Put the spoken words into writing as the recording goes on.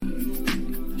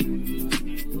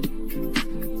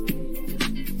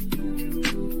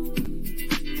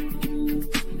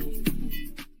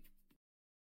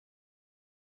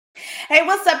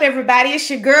what's up, everybody? It's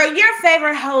your girl, your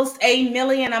favorite host, A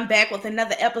Millie, and I'm back with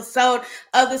another episode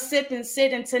of the Sip and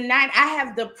Sit. And tonight, I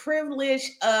have the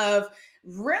privilege of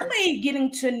really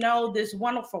getting to know this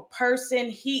wonderful person.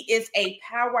 He is a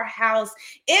powerhouse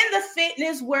in the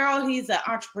fitness world. He's an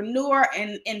entrepreneur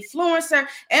and influencer.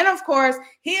 And of course,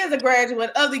 he is a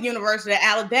graduate of the University of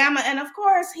Alabama. And of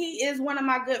course, he is one of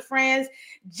my good friends.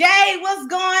 Jay, what's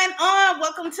going on?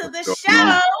 Welcome to the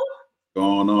show.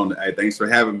 Going on. Hey, thanks for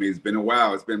having me. It's been a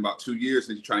while. It's been about 2 years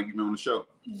since you're trying to get me on the show.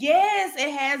 Yes,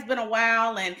 it has been a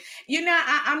while. And,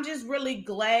 I'm just really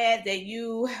glad that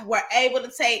you were able to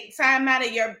take time out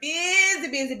of your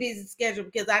busy schedule,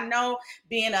 because I know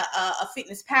being a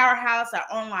fitness powerhouse, our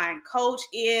online coach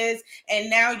is, and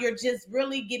now you're just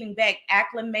really getting back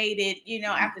acclimated,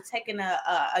 after taking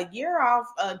a year off,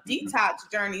 a detox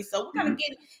journey. So we're going to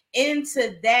get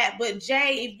into that. But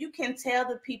Jay, if you can tell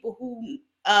the people who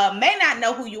may not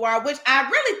know who you are, which I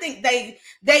really think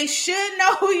they should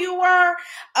know who you are.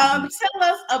 Tell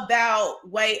us about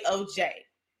Way of Jay.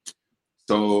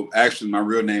 So actually, my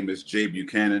real name is Jay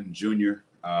Buchanan Jr.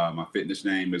 My fitness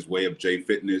name is Way of Jay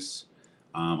Fitness.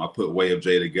 I put Way of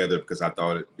Jay together because I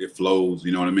thought it flows.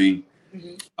 You know what I mean?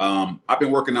 Mm-hmm. I've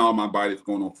been working out on my body for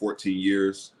going on 14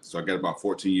 years. So I got about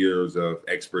 14 years of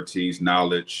expertise,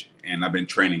 knowledge, and I've been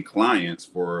training clients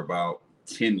for about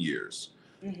 10 years.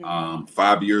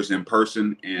 5 years in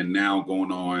person, and now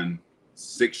going on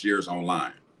 6 years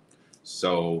online.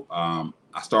 So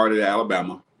I started at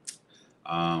Alabama.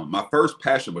 My first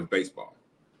passion was baseball,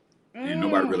 and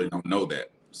nobody really don't know that.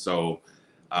 So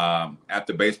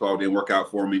after baseball didn't work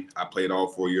out for me, I played all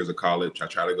 4 years of college. I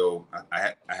tried to go.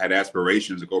 I had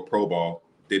aspirations to go pro ball.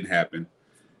 Didn't happen.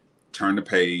 Turned the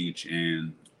page,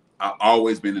 and I've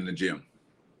always been in the gym.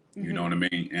 You know what I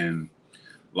mean? And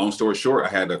long story short, I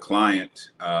had a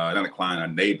client, a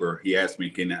neighbor. He asked me,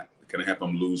 can I help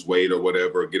him lose weight or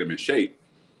whatever, get him in shape?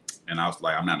 And I was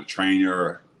like, I'm not a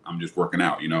trainer. I'm just working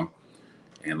out,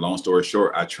 And long story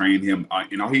short, I trained him.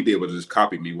 And all he did was just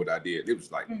copy me what I did. It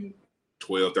was like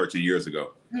 12, 13 years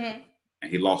ago. And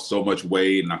he lost so much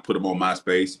weight, and I put him on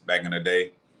MySpace back in the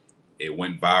day. It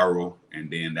went viral.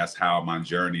 And then that's how my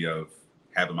journey of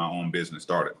having my own business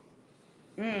started.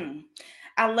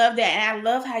 I love that. And I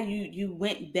love how you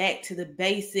went back to the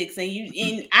basics,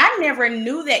 and I never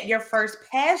knew that your first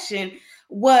passion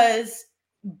was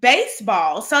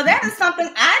baseball. So that is something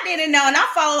I didn't know. And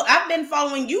I've been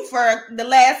following you for the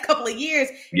last couple of years.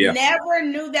 Yeah. Never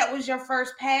knew that was your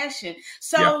first passion.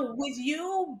 So with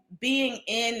you being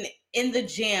in the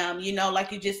gym,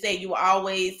 like you just said, you were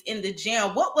always in the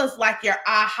gym. What was like your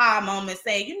aha moment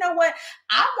saying, you know what,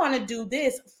 I want to do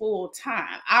this full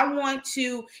time. I want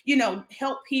to,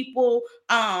 help people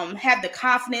have the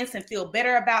confidence and feel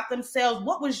better about themselves.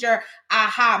 What was your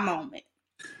aha moment?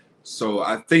 So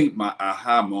I think my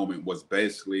aha moment was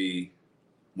basically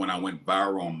when I went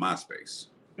viral on MySpace.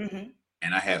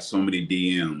 And I had so many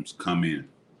DMs come in.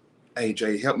 Hey,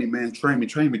 Jay, help me, man. Train me,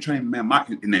 man.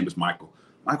 His name is Michael.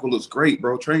 Michael looks great,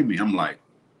 bro. Train me. I'm like,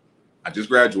 I just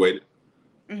graduated.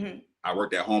 I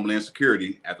worked at Homeland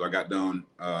Security after I got done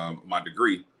my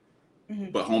degree.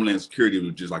 But Homeland Security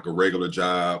was just like a regular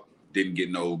job. Didn't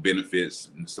get no benefits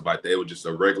and stuff like that. It was just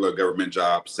a regular government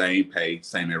job, same pay,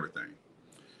 same everything.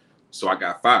 So I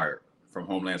got fired from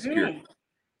Homeland Security.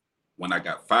 When I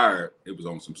got fired, it was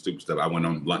on some stupid stuff. I went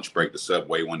on lunch break to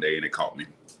Subway one day, and they caught me.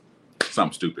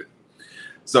 Something stupid.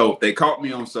 So they caught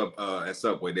me on at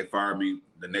Subway. They fired me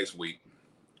the next week,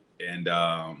 and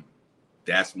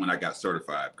that's when I got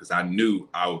certified, because I knew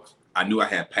I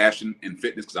had passion in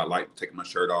fitness, because I like taking my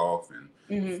shirt off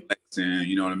and flexing.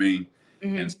 You know what I mean?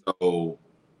 And so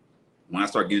when I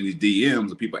started getting these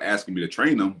DMs of people asking me to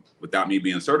train them without me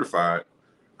being certified,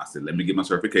 I said, let me get my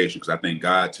certification, because I think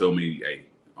God told me, hey,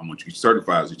 I want you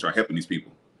certified as you start helping these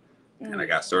people. And I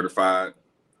got certified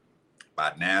by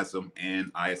NASM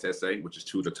and ISSA, which is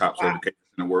two of the top certifications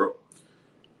in the world.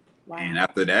 And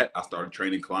after that, I started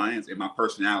training clients, and my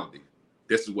personality.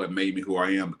 This is what made me who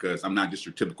I am, because I'm not just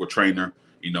your typical trainer.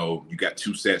 You got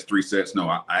 2 sets, 3 sets. No,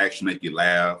 I actually make you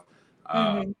laugh.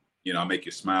 I make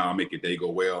you smile. I make your day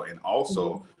go well. And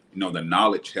also, the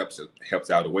knowledge helps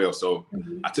out as well. So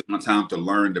I took my time to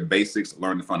learn the basics,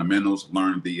 learn the fundamentals,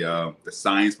 learn the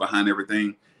science behind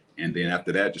everything. And then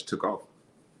after that, just took off.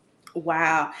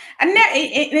 Wow. And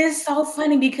it is so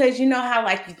funny because you know how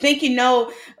like you think you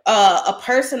know a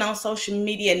person on social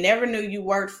media, never knew you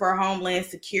worked for Homeland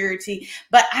Security,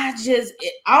 but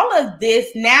all of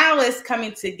this now is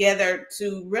coming together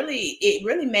to really, it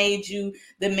really made you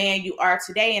the man you are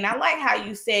today. And I like how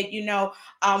you said, you know,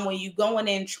 when you going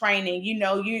in training, you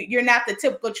know, you're not the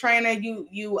typical trainer. Mhm.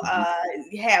 You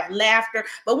have laughter.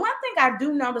 But one thing I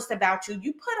do notice about you,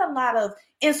 you put a lot of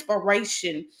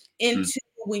inspiration Mhm. into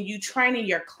when you training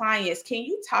your clients. Can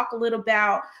you talk a little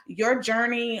about your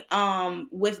journey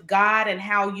with God and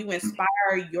how you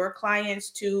inspire your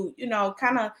clients to, you know,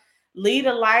 kind of lead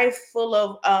a life full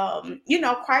of you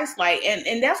know, Christ like?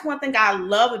 And that's one thing I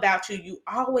love about you. You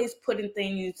always putting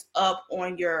things up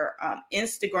on your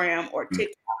Instagram or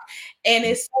TikTok, and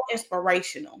Mhm. it's so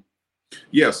inspirational.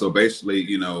 Yeah, so basically,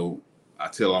 I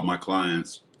tell all my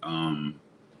clients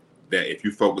that if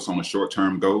you focus on the short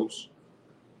term goals,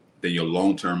 then your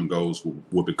long term goals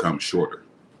will become shorter.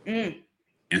 Mm,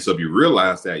 And so if you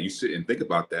realize that, you sit and think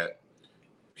about that,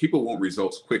 people want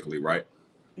results quickly, right?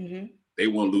 mm-hmm, They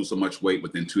want to lose so much weight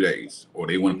within 2 days, or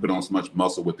they want to put on so much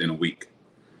muscle within a week.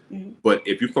 mm-hmm, But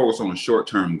if you focus on the short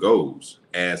term goals,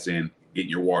 as in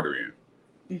getting your water in,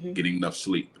 mm-hmm, getting enough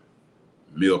sleep,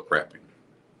 meal prepping,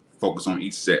 focus on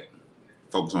each set,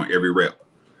 focus on every rep,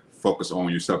 focus on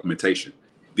your supplementation.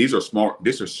 These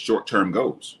are short term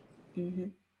goals. mm-hmm,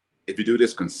 If you do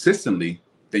this consistently,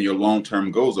 then your long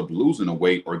term goals of losing a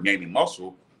weight or gaining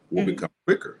muscle will mm-hmm, become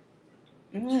quicker.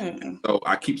 mm-hmm, So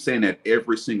I keep saying that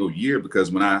every single year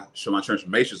because when I show my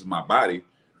transformations in my body,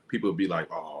 people will be like,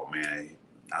 "Oh man,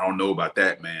 I don't know about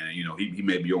that, man. He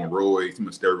may be on roids, he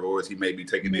on steroids, he may be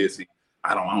taking mm-hmm, this.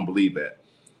 I don't believe that."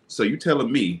 So you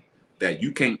telling me that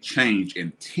you can't change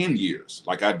in 10 years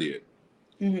like I did.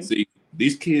 mm-hmm, See,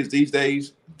 these kids these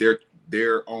days,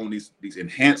 they're on these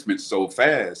enhancements so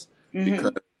fast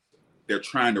because mm-hmm, they're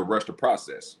trying to rush the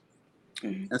process.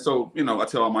 mm-hmm. And so, I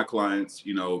tell all my clients,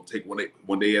 take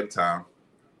one day at a time,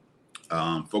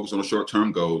 focus on the short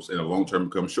term goals, and the long term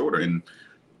becomes shorter. And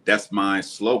that's my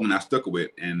slogan I stuck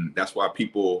with, and that's why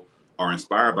people are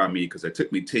inspired by me because it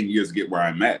took me 10 years to get where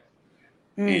I'm at.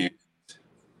 And Mm,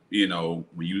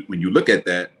 when you look at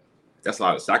that, that's a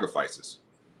lot of sacrifices.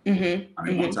 mhm, I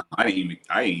mean, one mhm. time I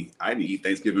didn't eat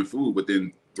Thanksgiving food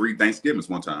within 3 Thanksgivings.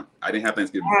 One time I didn't have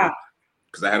Thanksgiving Wow, food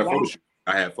because I had a wow. photo shoot.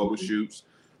 I had photo Mhm, shoots.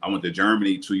 I went to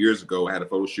Germany 2 years ago. I had a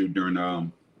photo shoot during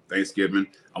Thanksgiving.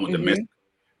 I went to Mexico. mhm,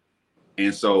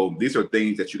 And so these are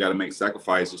things that you got to make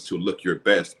sacrifices to look your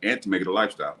best and to make it a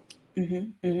lifestyle.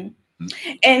 mhm, mhm. Mhm.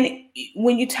 And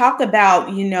when you talk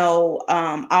about, you know,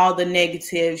 all the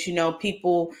negatives, you know,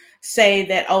 people say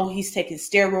that, oh, he's taking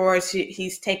steroids,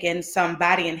 he's taking some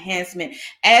body enhancement.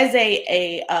 As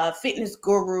a fitness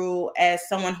guru, as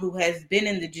someone who has been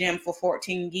in the gym for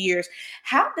 14 years,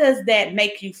 how does that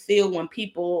make you feel when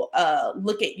people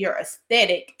look at your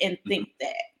aesthetic and Mhm. think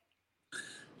that?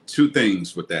 Two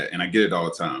things with that, and I get it all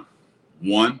the time.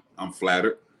 One, I'm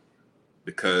flattered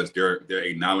because they're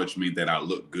acknowledging me that I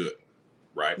look good,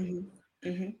 right? Hmm.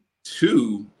 Hmm.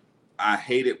 Two, I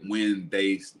hate it when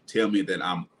they tell me that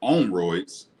I'm on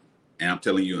roids and I'm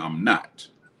telling you I'm not.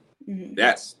 Hmm.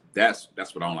 That's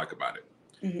what I don't like about it.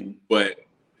 Hmm. But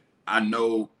I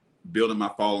know building my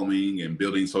following and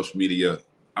building social media,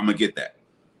 I'm gonna get that.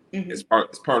 It's Hmm.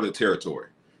 part of the territory.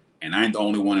 And I ain't the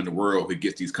only one in the world who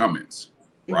gets these comments,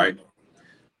 right? Hmm.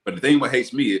 But the thing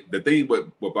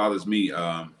what bothers me,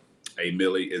 a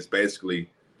Millie, is basically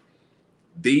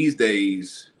these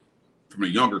days from a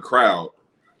younger crowd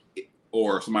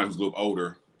or somebody who's a little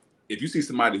older, if you see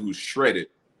somebody who's shredded,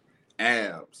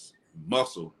 abs,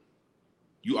 muscle,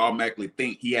 you automatically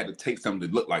think he had to take something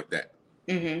to look like that.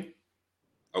 Hmm.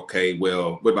 Okay,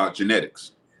 well, what about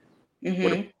genetics?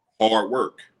 What Hmm. about hard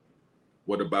work?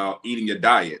 What about eating your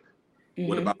diet?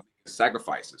 What Hmm. about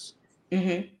sacrifices?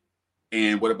 Hmm.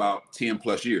 And what about 10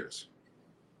 plus years?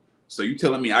 So you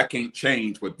telling me I can't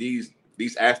change what these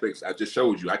aspects I just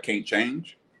showed you, I can't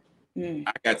change?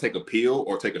 I gotta take a pill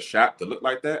or take a shot to look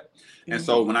like that. And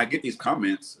so Hmm. when I get these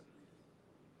comments,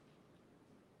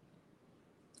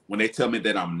 when they tell me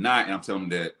that I'm not, and I'm telling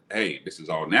them that, hey, this is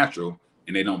all natural,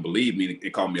 and they don't believe me, they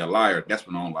call me a liar, that's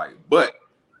when I'm like, but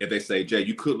if they say, Jay,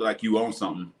 you could look like you own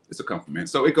something, it's a compliment.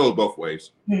 So it goes both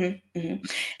ways. Hmm. Hmm.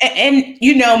 And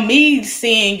you know, me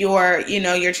seeing your, you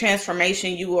know, your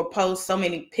transformation, you will post so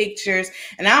many pictures,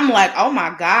 and I'm like, oh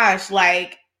my gosh,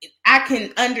 like I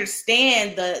can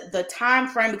understand the time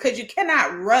frame because you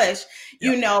cannot rush,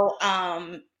 Yeah. you know,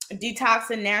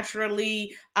 detoxing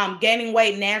naturally, gaining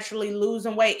weight naturally,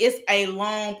 losing weight. It's a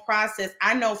long process.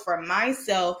 I know for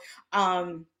myself,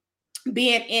 um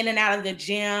being in and out of the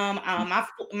gym.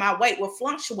 My weight will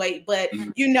fluctuate, but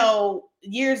Mhm.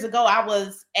 years ago I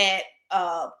was at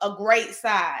a great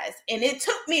size, and it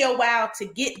took me a while to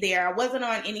get there. I wasn't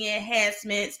on any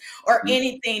enhancements or Mhm.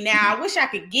 anything. Now I wish I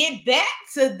could get back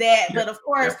to that, Yeah. but of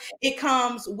course Yeah. it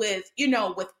comes with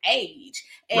with age.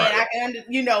 And Right. I can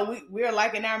we're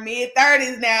like in our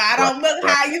mid-30s now. I Right. don't look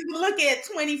Right. how I used to look at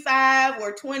 25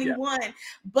 or Yeah. 21,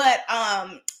 but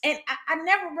and I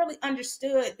never really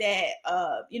understood that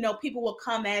people will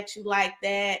come at you like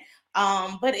that.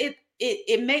 But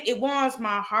it warms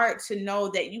my heart to know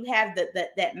that you have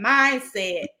that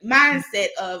mindset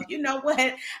of,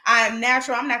 what, I'm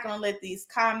natural. I'm not gonna let these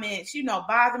comments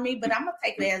bother me, but I'm gonna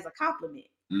take it as a compliment.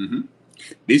 Mm-hmm.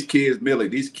 These kids, Millie,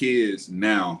 these kids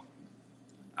now,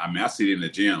 I mean, I see it in the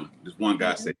gym. This one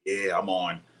guy Mhm, said, "Yeah, I'm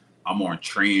on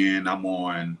Trend. I'm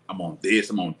on this.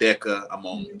 I'm on Deca.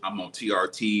 mhm, I'm on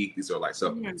TRT. These are like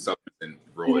mhm, supplements and mhm,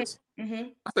 roids."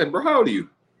 mhm. I said, "Bro, how old are you?"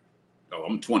 "Oh,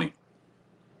 I'm 20."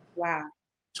 Wow.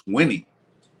 20.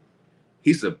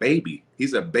 He's a baby.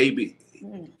 He's a baby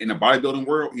Mm, in the bodybuilding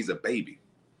world. He's a baby.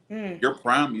 mm, Your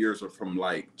prime years are from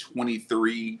like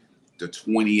 23 to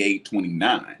 28,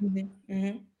 29. mhm,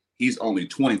 mhm, He's only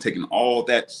 20, taking all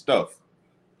that stuff.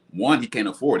 One, he can't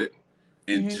afford it,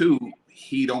 and mhm, two,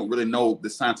 he don't really know the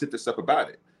scientific stuff about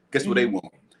it. Guess what they mhm,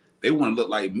 want? They want to look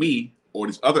like me or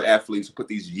these other athletes who put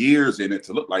these years in it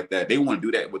to look like that. They want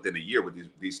to do that within a year with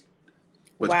these.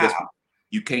 But guess what? wow.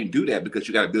 You can't do that because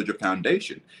you got to build your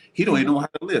foundation. He don't even Mhm, know how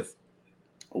to lift.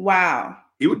 wow.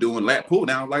 He was doing lat pull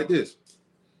down like this.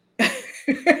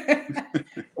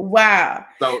 Wow.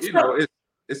 So So,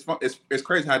 it's fun. It's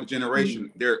crazy how the mhm,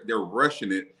 generation they're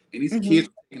rushing it, and these kids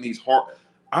mhm, are taking these hard.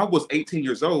 I was 18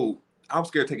 years old. I was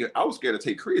scared to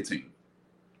take creatine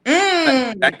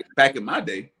mm, back in my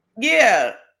day,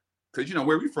 yeah. because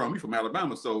where we from? We from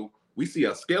Alabama, so we see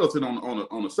a skeleton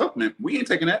on a supplement. We ain't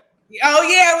taking that. Oh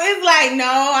yeah, it's like no,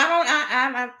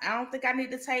 I don't think I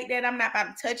need to take that. I'm not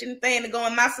about to touch anything to go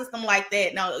in my system like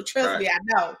that. No, trust Right, me, I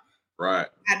know. right.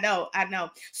 I know.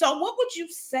 So what would you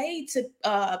say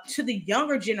to the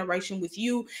younger generation, with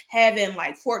you having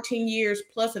like 14 years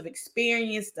plus of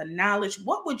experience, the knowledge?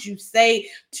 What would you say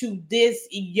to this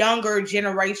younger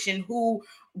generation who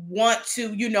want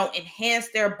to, enhance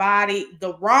their body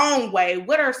the wrong way?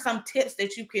 What are some tips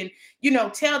that you can,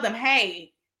 tell them,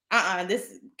 hey,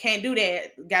 this can't do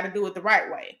that. Got to do it the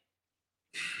right way.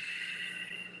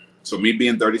 So me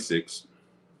being 36,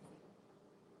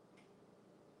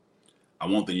 I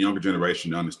want the younger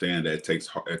generation to understand that it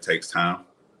takes time,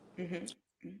 Hmm.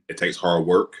 it takes hard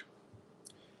work,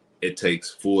 it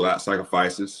takes full out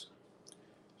sacrifices.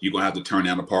 You're gonna have to turn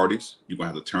down the parties. You're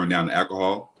gonna have to turn down the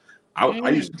alcohol. I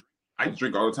used Mm, to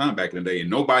drink all the time back in the day, and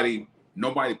nobody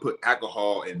put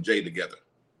alcohol and J together.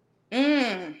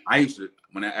 mm, I used to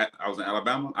when I was in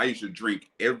Alabama. I used to drink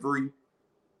every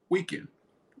weekend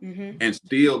hmm. and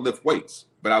still lift weights,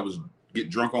 but I was get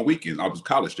drunk on weekends. I was a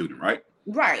college student, right?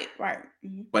 Right, right.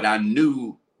 Hmm. But I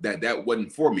knew that that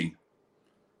wasn't for me.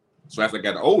 So as I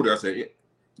got older, I said,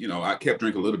 I kept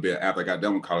drinking a little bit after I got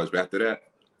done with college, but after that,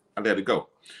 I let it go.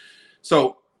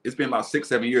 So it's been about 6,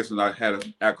 7 years since I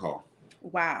had alcohol.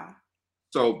 Wow.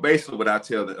 So basically, what I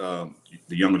tell the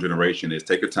younger generation is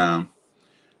take your time.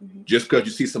 Hmm. Just because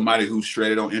you see somebody who's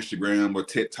shredded on Instagram or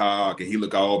TikTok and he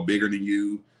look all bigger than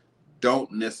you,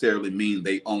 don't necessarily mean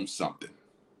they own something.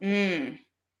 Mm,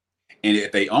 And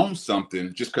if they own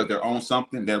something, just because they own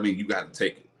something, that means you got to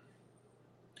take it.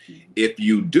 mhm, If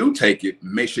you do take it,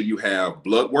 make sure you have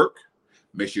blood work.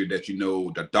 Make sure that you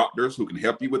know the doctors who can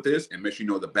help you with this, and make sure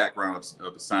you know the background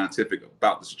of the scientific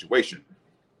about the situation.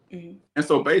 mhm, And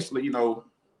so basically,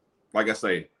 like I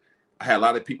say, I had a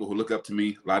lot of people who look up to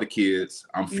me, a lot of kids.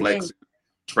 I'm mhm, flexing,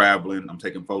 traveling, I'm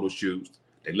taking photo shoots.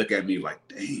 They look at me like,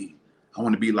 dang, I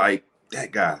want to be like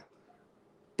that guy.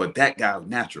 But that guy was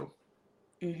natural.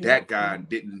 mhm, That guy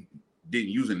didn't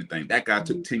use anything. That guy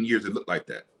took mhm, 10 years to look like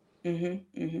that. mhm,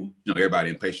 mhm, Everybody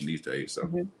impatient these days. So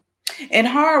mhm. And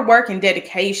hard work and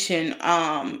dedication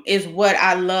is what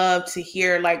I love to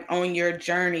hear, like, on your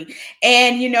journey.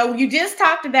 And you just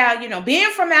talked about, being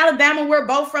from Alabama. We're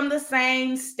both from the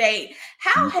same state.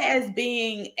 How mhm. has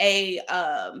being a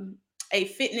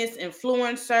fitness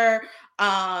influencer,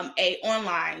 a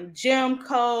online gym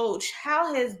coach,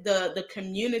 how has the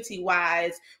community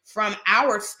wise from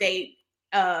our state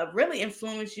really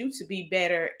influenced you to be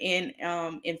better in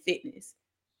fitness?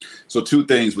 So two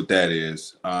things with that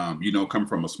is, coming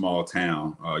from a small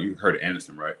town, you heard of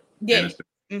Anderson, right? Yeah. Anderson.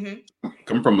 Hmm.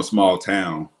 Coming from a small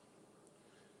town,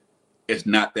 it's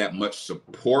not that much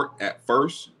support at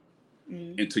first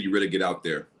Hmm. until you really get out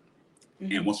there.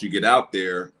 And Hmm. once you get out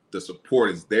there, the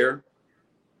support is there.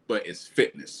 but it's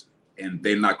fitness, and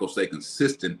they're not gonna stay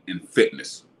consistent in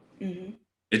fitness. Mm-hmm.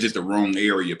 It's just the wrong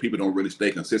area. People don't really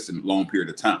stay consistent a long period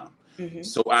of time. Mm-hmm.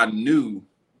 So I knew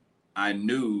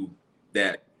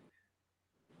that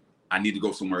I need to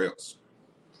go somewhere else.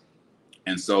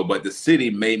 And so, but the city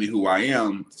made me who I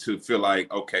am to feel like,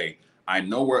 okay, I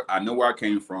know where I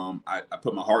came from. I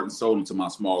put my heart and soul into my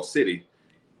small city,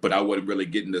 but I wasn't really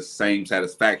getting the same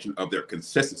satisfaction of their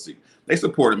consistency. They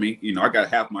supported me. You know, I got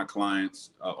half my clients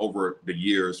over the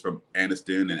years from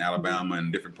Anniston and Alabama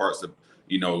and different parts of,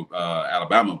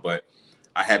 Alabama, but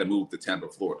I had to move to Tampa,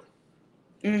 Florida,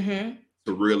 to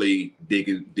really dig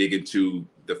into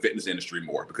the fitness industry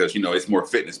more, because it's more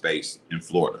fitness based in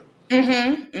Florida.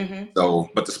 So,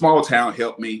 but the small town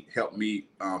helped me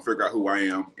figure out who I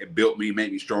am. It built me,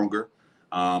 made me stronger.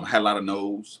 I had a lot of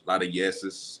no's, a lot of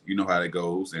yeses. You know how that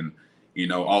goes, and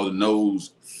all the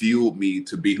no's fueled me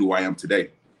to be who I am today.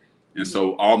 And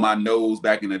so, all my no's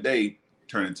back in the day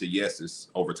turned into yeses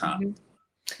over time.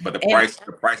 But the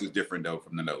price is different though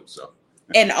from the no's. So.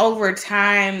 And over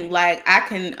time, like, I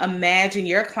can imagine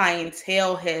your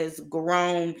clientele has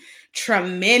grown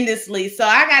tremendously. So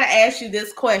I got to ask you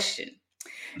this question.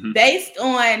 Based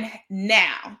on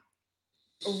now,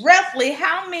 roughly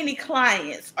how many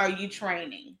clients are you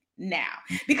training now?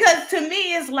 Because to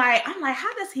me, I'm like,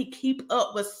 how does he keep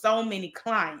up with so many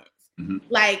clients?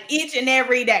 Like each and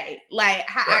every day? Like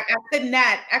I could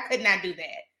not do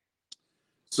that.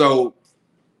 So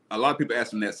a lot of people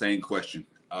ask me that same question.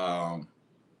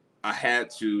 I had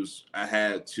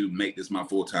to make this my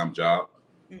full-time job,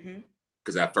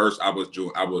 because at first I was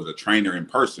a trainer in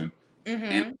person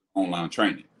and online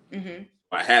training.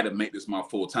 I had to make this my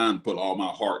full-time, put all my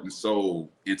heart and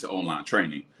soul into online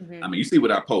training. I mean, you see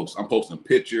what I post. I'm posting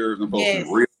pictures, I'm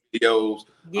posting real videos,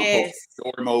 I'm posting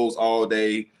story modes all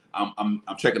day. I'm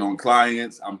checking on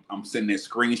clients. I'm sending their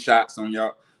screenshots on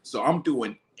y'all. So I'm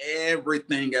doing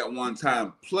everything at one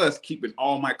time, plus keeping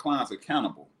all my clients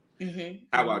accountable.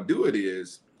 How I do it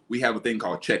is, we have a thing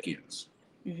called check-ins.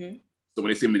 So when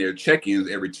they send me their check-ins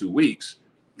every 2 weeks,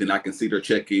 then I can see their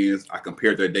check-ins. I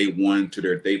compare their day 1 to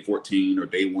their day 14 or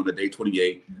day 1 to day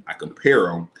 28. I compare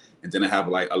them, and then I have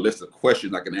like a list of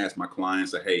questions I can ask my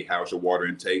clients. Like, hey, how's your water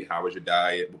intake? How is your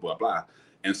diet? Blah, blah, blah.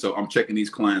 And so I'm checking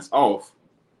these clients off,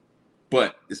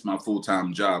 but it's my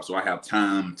full-time job. So I have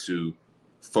time to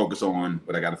focus on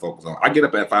what I got to focus on. I get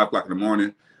up at 5 o'clock in the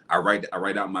morning. I write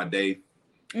out my day.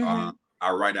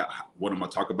 I write out what I'm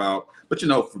gonna talk about. But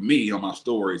for me, on my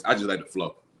stories, I just let it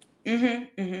flow. I can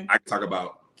talk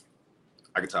about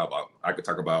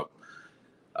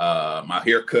my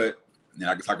haircut, and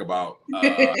I can talk about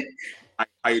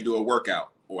how you do a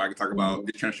workout, or I can talk about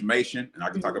the transformation, and I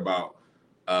can talk about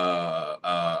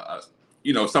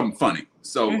something funny.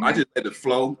 So I just let it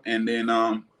flow, and then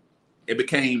it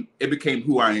became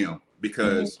who I am,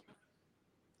 because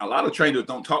a lot of trainers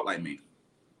don't talk like me.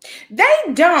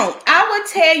 They don't. I would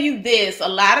tell you this. A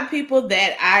lot of people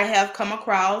that I have come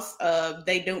across,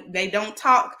 they don't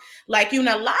talk like you. And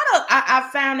I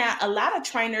found out a lot of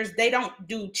trainers, they don't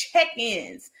do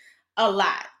check-ins a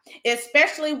lot,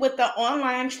 especially with the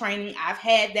online training. I've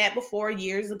had that before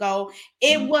years ago.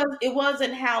 It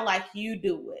wasn't how like you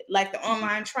do it, like the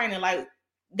online training. Like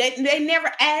they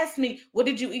never asked me, what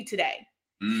did you eat today?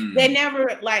 They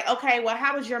never like, okay, well,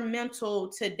 how was your mental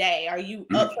today? Are you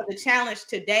up for the challenge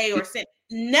today? Or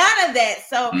none of that.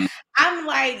 So I'm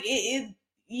like,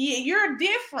 you're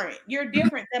different. You're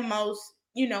different than most,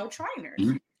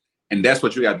 trainers. And that's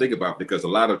what you got to think about, because a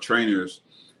lot of trainers,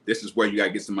 this is where you got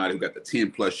to get somebody who got the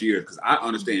 10 plus years, because I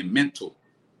understand mental.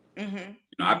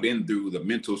 I've been through the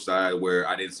mental side where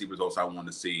I didn't see results I want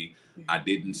to see. I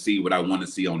didn't see what I want to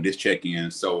see on this check-in.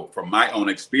 So from my own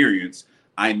experience,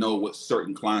 I know what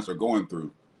certain clients are going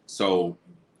through. So,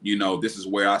 this is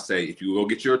where I say, if you go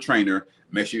get your trainer,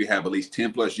 make sure you have at least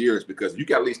 10 plus years, because if you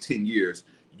got at least 10 years,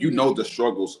 the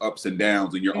struggles, ups and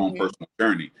downs in your own personal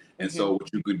journey. And so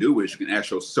what you can do is you can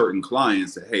ask your certain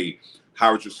clients, hey,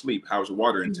 how was your sleep? How was your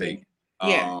water intake?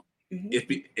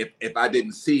 If I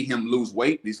didn't see him lose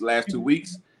weight these last 2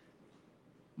 weeks,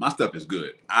 my stuff is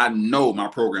good. I know my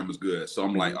program is good. So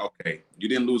I'm like, okay, you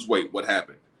didn't lose weight. What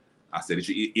happened? I said, did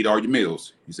you eat all your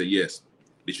meals? He said, yes.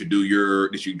 Did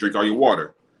you drink all your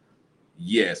water?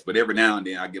 Yes, but every now and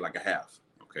then I get like a half.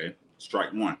 Okay,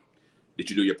 strike one. Did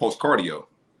you do your post cardio?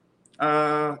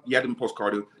 Yeah, I did post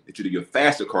cardio. Did you do your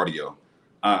fasted cardio?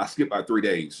 I skipped by 3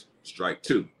 days. Strike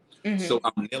two. So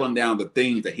I'm nailing down the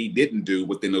things that he didn't do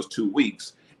within those 2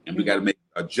 weeks, and we got to make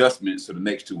adjustments for the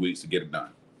next 2 weeks to get it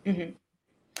done.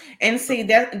 And see,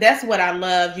 that's what I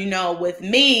love, with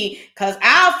me, because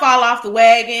I'll fall off the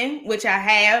wagon, which I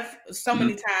have so Mhm.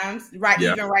 many times, right?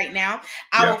 Yeah, Even right now,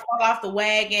 I yeah. will fall off the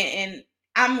wagon and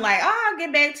I'm like, oh, I'll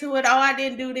get back to it. Oh, I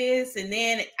didn't do this. And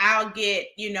then I'll get,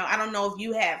 I don't know if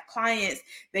you have clients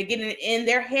that get in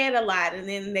their head a lot and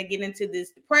then they get into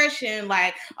this depression,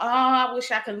 like, oh, I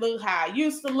wish I could look how I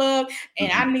used to look and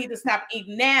I Mhm. need to stop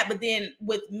eating that. But then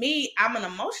with me, I'm an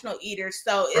emotional eater.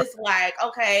 So Right. it's like,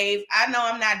 okay, if I know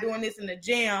I'm not doing this in the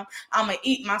gym, I'm going to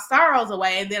eat my sorrows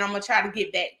away and then I'm going to try to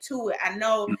get back to it. I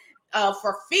know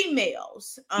for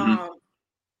females, Mhm.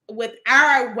 with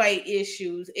our weight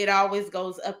issues, it always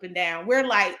goes up and down. We're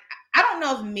like, I don't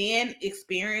know if men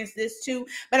experience this too,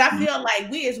 but I Mhm. feel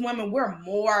like we as women, we're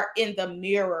more in the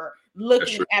mirror That's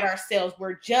looking true. at ourselves.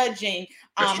 We're judging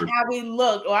That's true. how we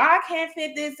look, or I can't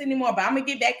fit this anymore, but I'm gonna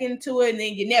get back into it, and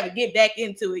then you never get back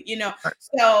into it. Right. Right.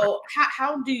 So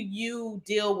how do you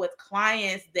deal with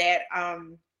clients that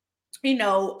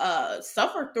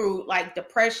suffer through like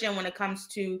depression when it comes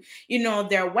to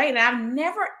their weight? And I've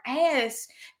never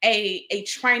asked a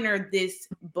trainer this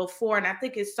before, and I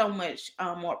think it's so much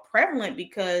more prevalent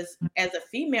because as a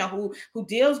female who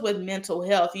deals with mental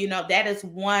health, that is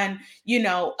one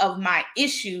of my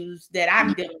issues that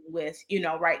I'm Mhm. dealing with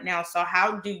right now. So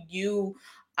how do you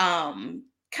kind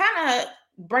of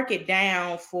break it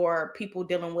down for people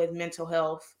dealing with mental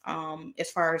health, as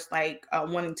far as like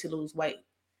wanting to lose weight?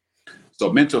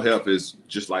 So mental health is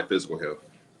just like physical health.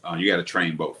 You got to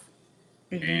train both,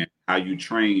 Mhm. and how you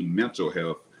train mental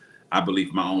health, I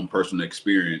believe, my own personal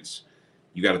experience.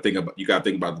 You got to think about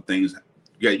the things.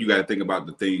 You got to think about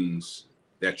the things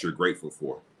that you're grateful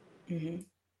for. Mhm.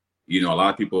 A lot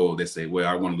of people, they say, "Well,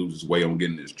 I want to lose this weight. I'm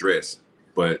getting this dress,"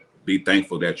 but be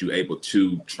thankful that you're able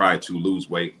to try to lose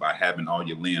weight by having all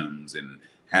your limbs and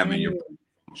having your Mm.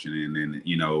 functioning, and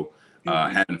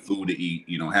Mhm. having food to eat.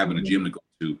 Having a Mhm. gym to go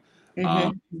to.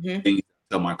 Um, Mhm. Mhm. things I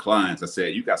tell my clients, I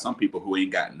said, you got some people who ain't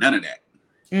got none of that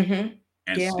Mhm.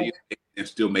 and Yeah.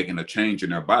 still making a change in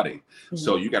their body.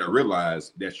 So Mhm. you got to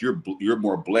realize that you're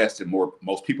more blessed than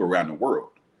most people around the world.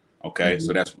 Okay,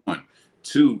 so Mhm. that's one.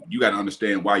 Two, you got to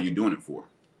understand why you're doing it for.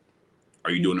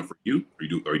 Are you Mhm. doing it for you?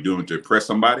 Are you doing it to impress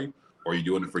somebody? Or are you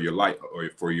doing it for your life or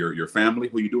for your family?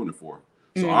 Who are you doing it for?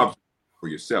 So Mm. obviously for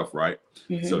yourself, right?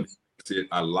 So Mhm. it's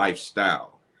a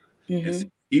lifestyle. And see,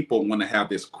 Mhm. people want to have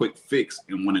this quick fix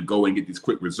and want to go and get these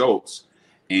quick results.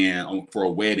 And for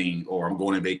a wedding, or I'm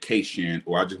going on vacation,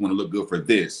 or I just want to look good for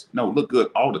this. No, look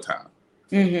good all the time.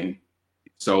 Mhm.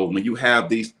 So when you have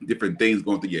these different things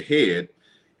going through your head,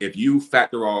 if you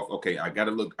factor off, okay, I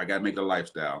gotta make it a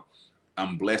lifestyle.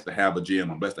 I'm blessed to have a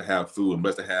gym. I'm blessed to have food. I'm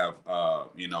blessed to have,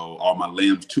 all my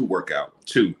limbs to work out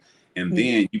too. And Mhm.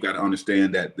 then you got to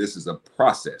understand that this is a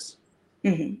process,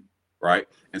 Mhm. right?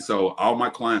 And so all my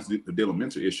clients who deal with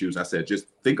mental issues, I said, just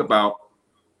think about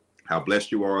how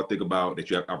blessed you are. Think about that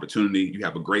you have opportunity. You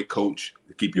have a great coach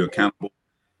to keep you Mhm. accountable.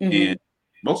 And Mhm.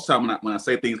 most of the time when I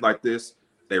say things like this,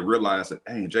 they realize that,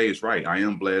 hey, Jay is right. I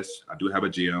am blessed. I do have a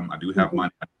gym. I do have Mhm.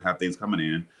 money. I have things coming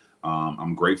in.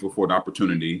 I'm grateful for the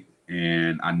opportunity.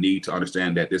 And I need to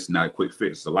understand that this is not a quick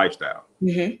fix. It's a lifestyle.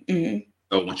 Mhm. Mhm.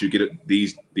 So once you get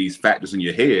these factors in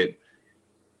your head,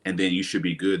 and then you should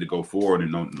be good to go forward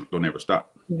and don't ever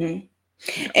stop. Mhm.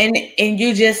 Yeah. And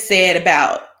you just said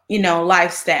about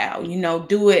lifestyle,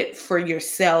 do it for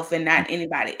yourself and not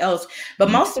anybody else, but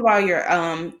Mhm. most of all your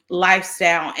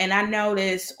lifestyle. And I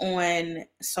notice on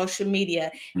social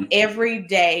media Mhm. every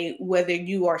day, whether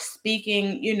you are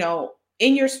speaking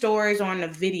in your stories or on the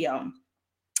video,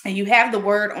 and you have the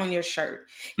word on your shirt,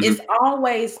 it's Mhm.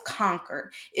 always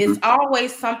conquer. It's Mhm.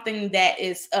 always something that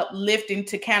is uplifting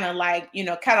to kind of like,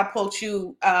 catapult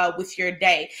you with your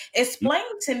day. Explain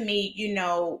to me,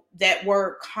 that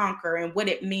word conquer and what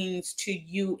it means to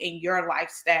you in your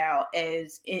lifestyle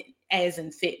as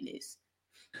in fitness.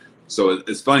 So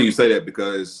it's funny you say that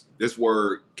because this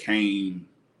word came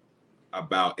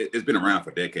about. It's been around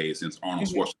for decades since Arnold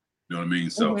Hmm. Schwarzenegger. You know what I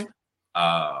mean? So Hmm.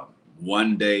 uh,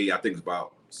 one day, I think it's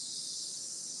about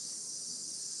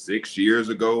 6 years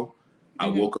ago, I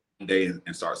Hmm. woke up one day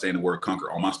and started saying the word conquer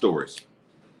on my stories.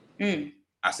 Mm.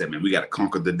 I said, man, we got to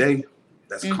conquer the day.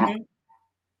 Let's conquer. Hmm.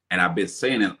 And I've been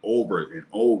saying it over and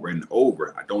over and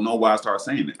over. I don't know why I started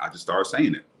saying it. I just started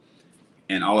saying it.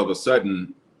 And all of a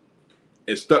sudden,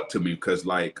 it stuck to me because,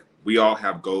 like, we all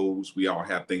have goals. We all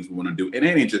have things we want to do. And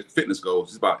it ain't just fitness goals.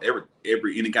 It's about every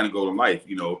any kind of goal in life.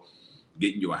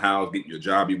 Getting you a house, getting you a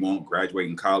job you want,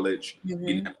 graduating college,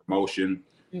 getting Hmm. that promotion.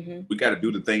 Hmm. We got to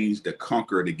do the things to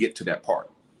conquer to get to that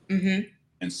part. Hmm.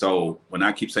 And so when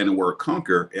I keep saying the word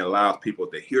conquer, it allows people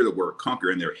to hear the word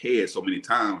conquer in their head so many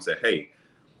times that, hey,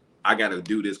 I got to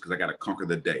do this because I got to conquer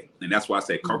the day. And that's why I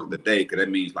say conquer the day, because that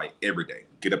means like every day.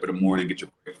 Get up in the morning, get your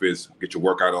breakfast, get your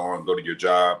workout on, go to your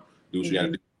job, do what you got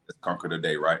to do. Let's conquer the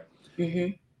day, right?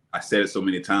 I said it so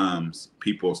many times,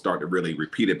 people start to really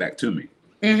repeat it back to me.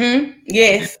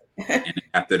 Yes. And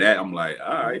after that, I'm like,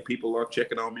 all right, people are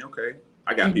checking on me. Okay.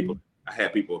 I got people. I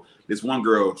had people. This one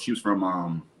girl, she was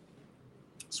from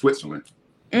Switzerland.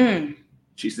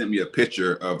 She sent me a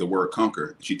picture of the word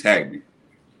conquer. She tagged me.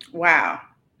 Wow.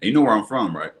 And you know where I'm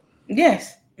from, right?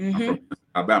 Yes. I'm from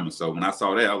Alabama. So when I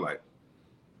saw that, I was like,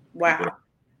 Wow.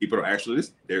 people are actually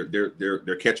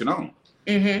they're catching on.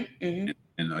 Mm-hmm.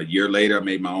 And a year later, I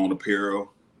made my own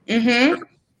apparel,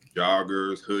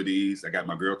 joggers, hoodies. I got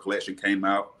my girl collection came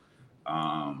out.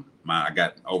 I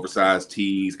got oversized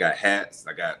tees, got hats,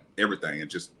 I got everything. And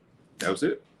just that was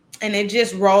it. And it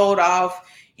just rolled off,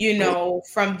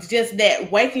 from just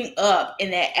that waking up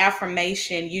and that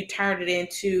affirmation. You turned it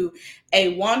into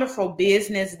a wonderful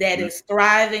business that is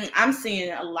thriving. I'm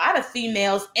seeing a lot of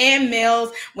females and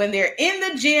males when they're in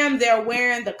the gym, they're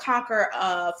wearing the Conquer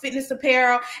fitness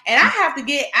apparel. And I have to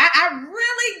I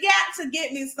really got to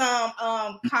get me some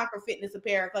Conquer fitness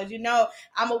apparel, because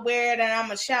I'm gonna wear it and I'm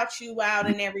gonna shout you out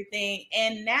and everything.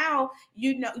 And now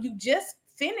you just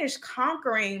finished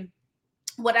conquering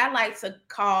what I like to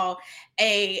call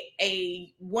a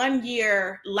 1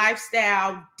 year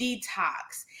lifestyle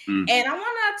detox. And I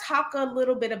want to talk a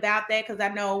little bit about that, because I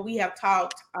know we have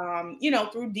talked,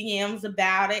 through DMs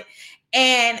about it.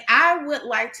 And I would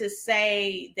like to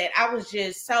say that I was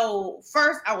just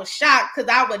first I was shocked,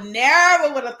 because I would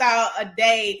have thought a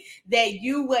day that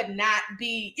you would not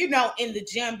be, in the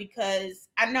gym, because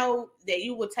I know that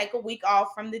you would take a week off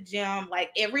from the gym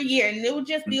like every year, and it would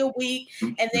just be a week.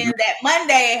 And then that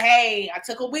Monday, hey, I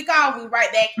took a week off, we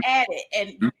right back at it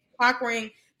and conquering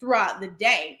throughout the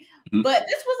day. But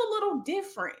this was a little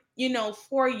different,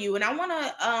 for you. And I want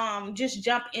to just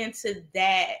jump into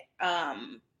that.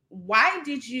 Why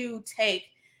did you take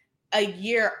a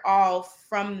year off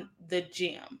from the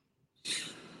gym?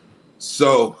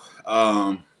 So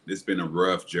it's been a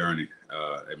rough journey,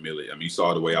 Amelia. I mean, you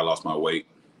saw the way I lost my weight.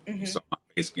 You saw my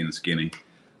face getting skinny.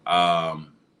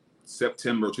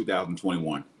 September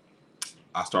 2021,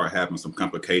 I started having some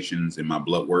complications in my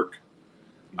blood work.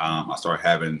 I started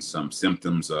having some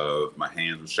symptoms of my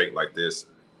hands would shake like this,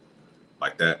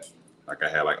 like that, like I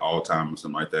had like Alzheimer's or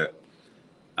something like that.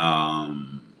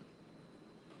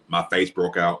 My face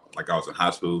broke out like I was in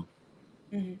high school.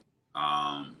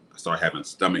 I started having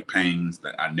stomach pains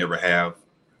that I never have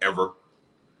ever.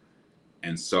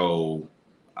 And so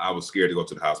I was scared to go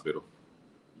to the hospital.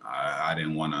 I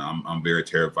didn't want to, I'm very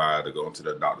terrified to go into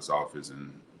the doctor's office.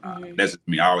 And that's just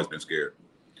me. I always been scared.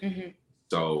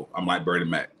 So I'm like Bernie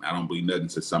Mac. I don't believe nothing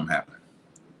until something happen.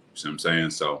 You see what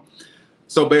I'm saying?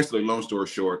 So basically, long story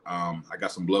short, I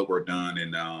got some blood work done,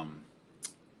 and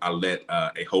I let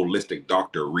a holistic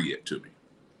doctor read it to me.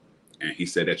 And he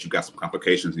said that you got some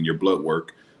complications in your blood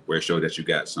work, where it showed that you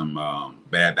got some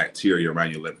bad bacteria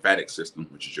around your lymphatic system,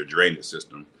 which is your drainage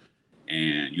system.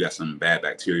 And you got some bad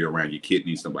bacteria around your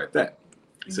kidneys, stuff like that.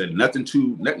 He said nothing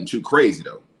too crazy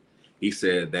though. He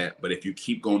said that, but if you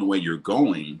keep going the way you're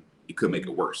going, it could make it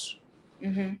worse.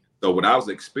 So what I was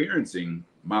experiencing,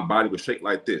 my body would shake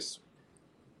like this.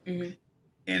 And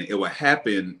it would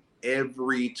happen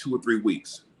every 2 or 3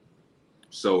 weeks.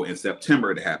 So in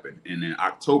September it happened, and in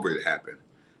October it happened,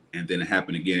 and then it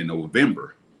happened again in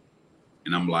November.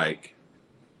 And I'm like,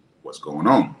 what's going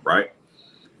on, right?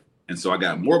 And so I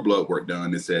got more blood work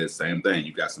done that says same thing.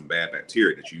 You got some bad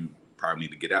bacteria that you probably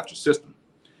need to get out your system.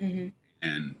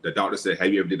 And the doctor said,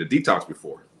 have you ever did a detox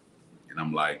before? And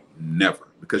I'm like, never.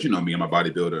 Because, me, I'm a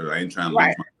bodybuilder. I ain't trying to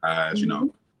lose my eyes,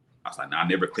 I was like, I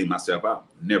never clean myself out.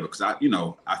 Never. Because I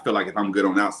feel like if I'm good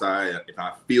on the outside, if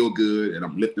I feel good and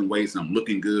I'm lifting weights and I'm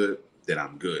looking good, then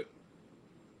I'm good.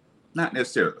 Not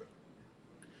necessarily.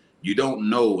 You don't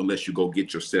know unless you go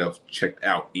get yourself checked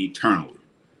out eternally.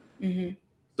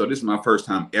 So this is my first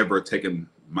time ever taking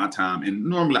my time. And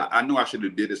normally I know I should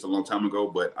have did this a long time ago,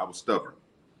 but I was stubborn.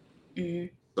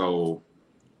 So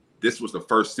this was the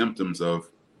first symptoms of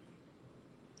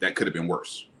that could have been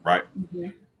worse, right?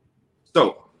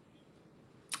 So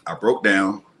I broke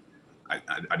down.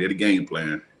 I did a game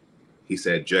plan. He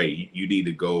said, Jay, you need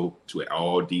to go to an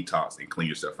all detox and clean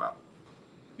yourself out.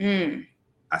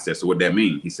 I said, so what that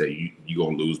mean? He said, you're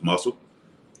going to lose muscle.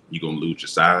 You're going to lose your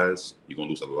size. You're going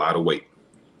to lose a lot of weight.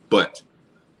 But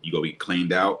you're going to be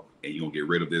cleaned out and you're going to get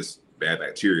rid of this bad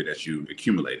bacteria that you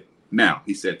accumulated. Now,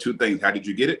 he said 2 things. How did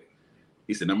you get it?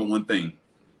 He said, number 1 thing,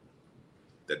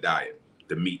 the diet,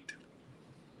 the meat.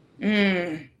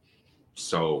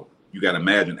 So you got to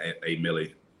imagine,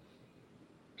 Millie,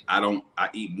 I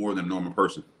eat more than a normal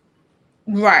person.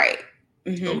 Right.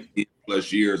 So Mm-hmm.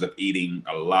 10+ years of eating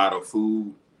a lot of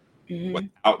food Mm-hmm.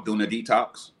 without doing a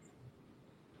detox,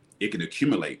 it can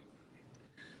accumulate.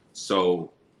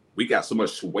 So we got so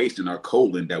much waste in our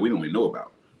colon that we don't even know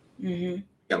about. Mm-hmm. We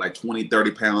got like 20,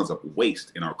 30 pounds of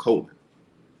waste in our colon.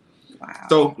 Wow.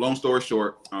 So long story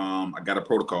short, I got a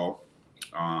protocol.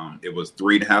 It was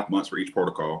 3.5 months for each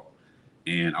protocol.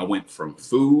 And I went from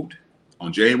food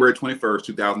on January 21st,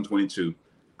 2022.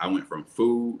 I went from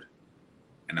food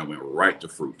and I went right to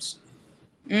fruits.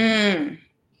 Mm.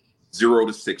 0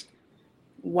 to 60.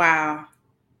 Wow.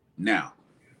 Now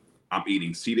I'm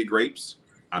eating seeded grapes.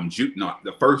 No,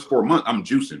 the first 4 months I'm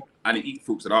juicing. I didn't eat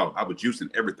fruits at all. I was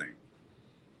juicing everything.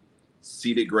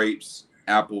 Seeded grapes,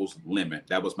 apples, lemon.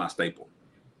 That was my staple.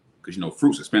 Because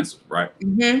fruit's expensive, right?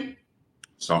 Mm-hmm.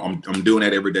 So I'm doing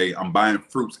that every day. I'm buying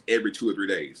fruits every 2 or 3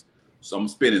 days. So I'm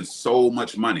spending so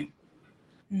much money.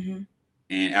 Mm-hmm.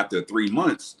 And after 3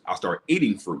 months, I started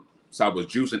eating fruit. So I was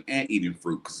juicing and eating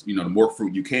fruit. Because the more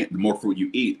fruit the more fruit you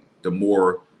eat, the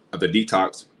more of the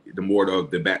detox, the more of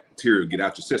the bacteria get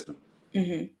out your system.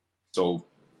 Mm-hmm. So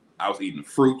I was eating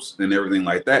fruits and everything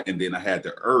like that. And then I had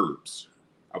the herbs.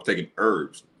 I was taking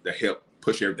herbs that help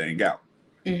push everything out.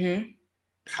 Mm-hmm.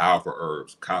 Powerful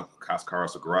herbs, Cascara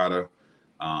sagrada,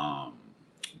 um,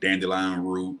 dandelion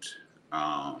root,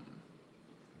 um,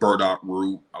 burdock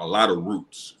root, a lot of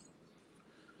roots.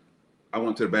 I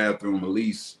went to the bathroom at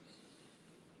least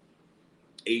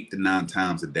 8 to 9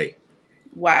 times a day.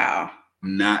 Wow.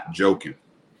 I'm not joking.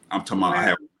 I'm talking about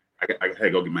Wow. I had to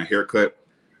go get my hair cut.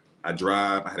 I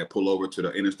drive. I had to pull over to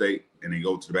the interstate and then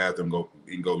go to the bathroom, go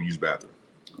use the bathroom.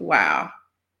 Wow.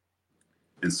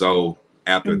 And so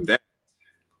after Mm-hmm. that,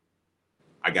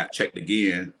 I got checked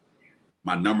again.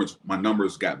 My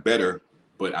numbers got better,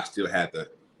 but I still had the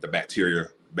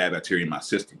bad bacteria in my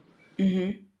system.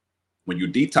 Mm-hmm. When you're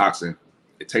detoxing,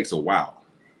 it takes a while.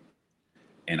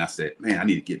 And I said, man, I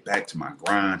need to get back to my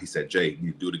grind. He said, Jay, you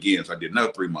need to do it again. So I did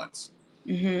another 3 months.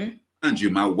 Mm-hmm. Mind you,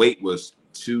 my weight was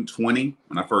 220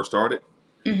 when I first started.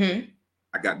 Mm-hmm.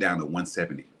 I got down to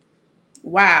 170.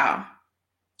 Wow.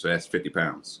 So that's 50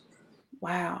 pounds.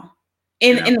 Wow.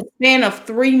 In And in the span of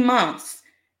 3 months.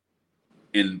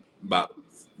 in about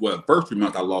the first 3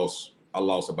 months I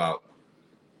lost about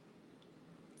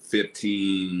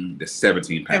 15 to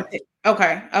 17 pounds.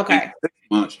 Okay. In Okay. 6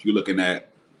 months, you're looking at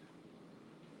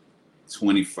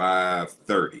 25,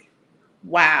 30.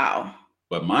 Wow.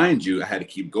 But mind you, I had to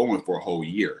keep going for a whole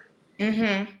year.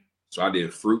 Mm-hmm. So I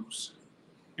did fruits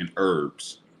and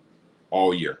herbs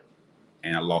all year.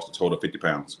 And I lost a total of 50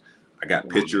 pounds. I got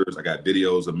Wow. pictures, I got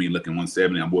videos of me looking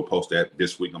 170. I will post that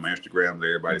this week on my Instagram, let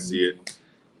everybody Mm-hmm. see it.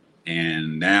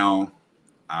 And now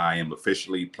I am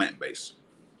officially plant-based.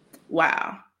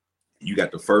 Wow. You're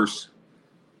the first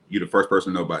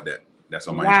person to know about that. That's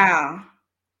on my Instagram. Wow.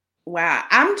 Wow.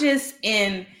 I'm just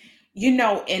in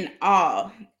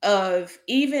awe of,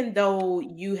 even though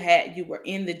you were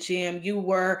in the gym, you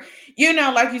were,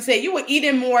 like you said, you were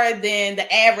eating more than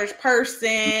the average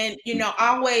person,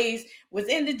 always was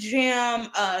in the gym,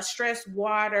 stress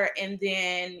water, and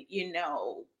then,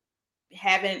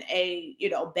 having a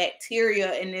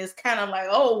bacteria, and it's kind of like,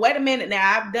 oh, wait a minute,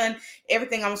 now I've done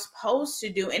everything I'm supposed to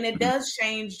do, and it Mhm. does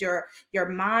change your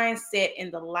mindset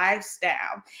and the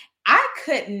lifestyle. I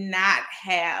could not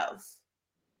have,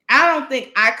 I don't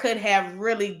think I could have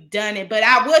really done it, but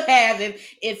I would have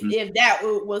if that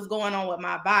was going on with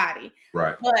my body.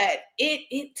 Right. But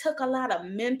it took a lot of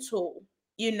mental,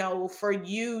 for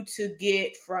you to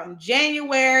get from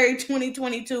January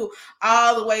 2022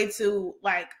 all the way to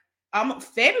like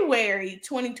February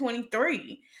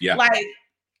 2023. Yeah. Like,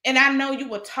 and I know you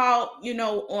were taught,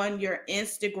 on your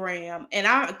Instagram, and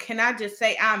I just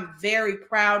say I'm very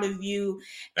proud of you.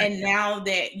 Thank And you. now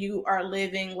that you are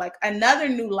living like another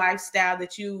new lifestyle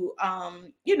that you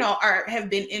have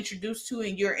been introduced to,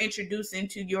 and you're introducing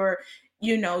to your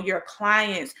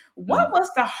clients, what Mhm. was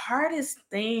the hardest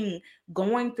thing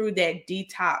going through that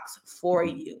detox for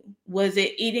you? Was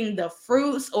it eating the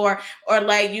fruits, or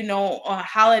like, on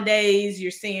holidays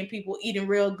you're seeing people eating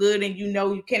real good, and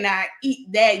you cannot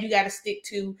eat that, you got to stick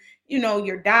to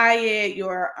your diet,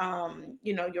 your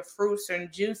fruits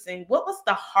and juicing? What was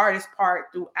the hardest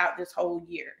part throughout this whole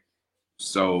year?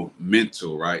 So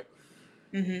mental, right?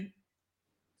 Mm-hmm.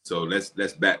 So let's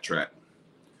backtrack.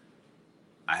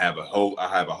 I have a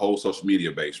whole social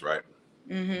media base, right?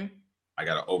 Mm-hmm. I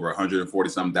got over 140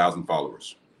 some thousand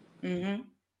followers. Mm-hmm.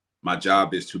 My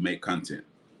job is to make content.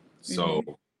 So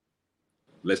Mm-hmm.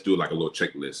 let's do like a little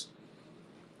checklist.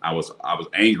 I was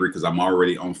angry because I'm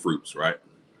already on fruits, right?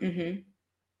 Mm-hmm.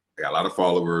 I got a lot of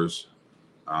followers.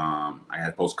 I got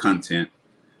to post content.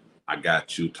 I got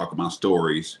to talk about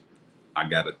stories. I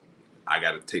got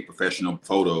to take professional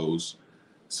photos.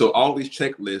 So all these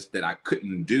checklists that I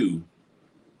couldn't do,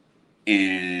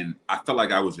 and I felt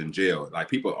like I was in jail. Like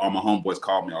people, all my homeboys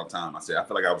called me all the time. I said, I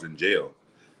felt like I was in jail.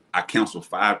 I canceled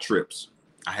 5 trips.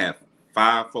 I had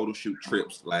 5 photo shoot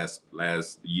trips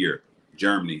last year.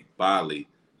 Germany, Bali,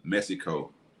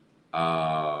 Mexico,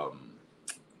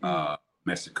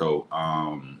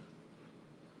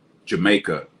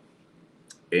 Jamaica,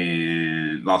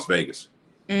 and Las Vegas.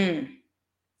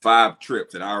 5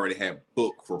 trips that I already had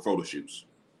booked for photo shoots.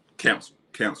 Cancel.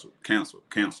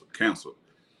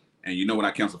 And you know, when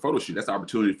I cancel photo shoot, that's the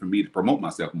opportunity for me to promote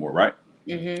myself more, right?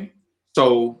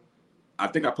 So I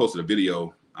think I posted a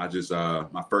video. I just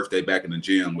my first day back in the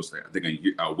gym was, I think,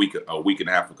 a week and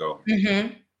a half ago.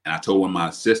 And I told one of my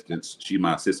assistants, she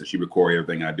record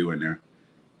everything I do in there.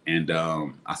 And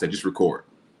I said, just record.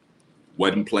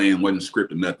 Wasn't playing, wasn't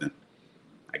scripted, nothing.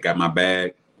 I got my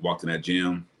bag, walked in that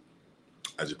gym.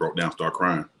 I just broke down, started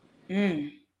crying.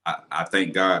 I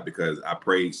thank God, because I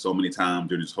prayed so many times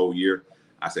during this whole year.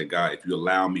 I said, God, if you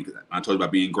allow me, because I told you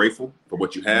about being grateful for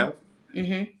what you have.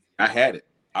 I had it.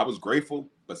 I was grateful,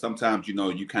 but sometimes, you know,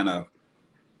 you kind of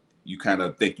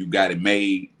think you got it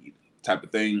made, type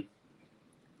of thing.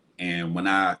 And when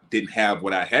I didn't have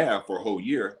what I have for a whole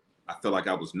year, I felt like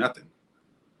I was nothing.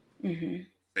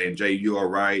 Saying, Jay, you all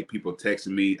right? People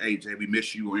texting me, hey, Jay, we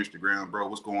miss you on Instagram, bro.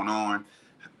 What's going on?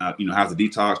 You know, how's the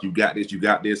detox? You got this, you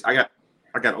got this.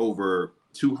 I got over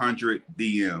 200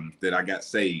 DMs that I got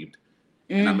saved.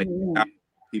 And I made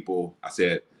people, I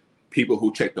said, people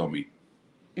who checked on me.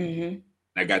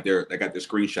 I got their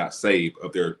screenshot saved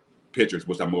of their pictures,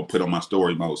 which I'm gonna put on my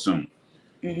story mode soon.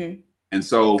 And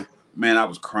so, man, I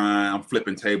was crying, I'm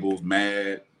flipping tables,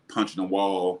 mad, punching the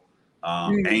wall,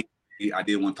 angry. I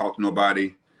didn't want to talk to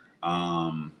nobody.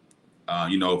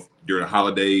 You know, during the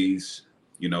holidays,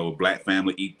 you know, Black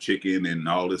family eat chicken and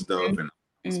all this stuff, and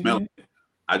smell it.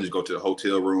 I just go to the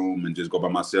hotel room and just go by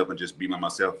myself and just be by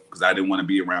myself, because I didn't want to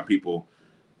be around people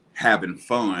having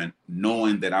fun,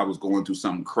 knowing that I was going through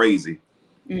something crazy.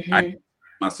 I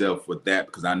myself with that,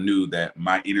 because I knew that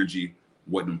my energy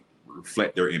wouldn't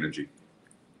reflect their energy.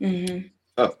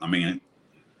 I mean,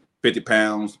 50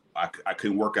 pounds, I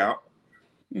couldn't work out.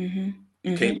 You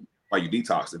can't while you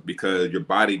detoxing, because your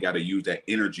body got to use that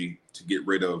energy to get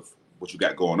rid of what you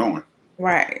got going on.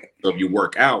 Right. So if you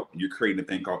work out, you're creating a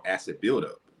thing called acid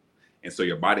buildup. And so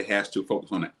your body has to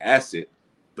focus on the acid,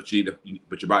 but your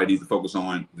body needs to focus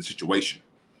on the situation.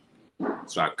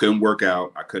 So I couldn't work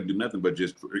out. I couldn't do nothing but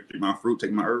just drink my fruit,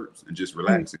 take my herbs, and just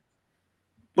relax.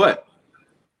 But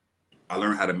I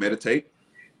learned how to meditate.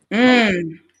 I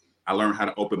learned how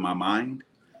to open my mind.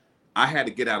 I had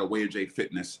to get out of Way of J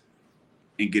Fitness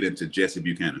and get into Jesse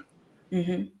Buchanan.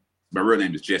 My real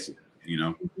name is Jesse, you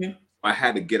know. I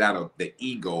had to get out of the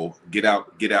ego, get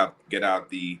out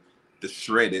the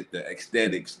shredded, the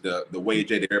aesthetics, the Way of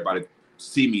J that everybody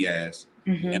see me as,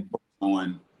 and focus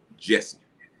on Jesse.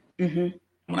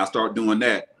 When I start doing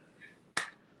that,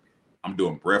 I'm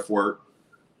doing breath work.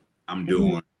 I'm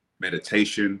doing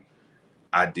meditation.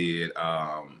 I did.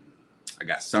 I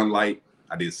got sunlight.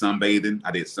 I did sunbathing.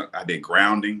 I did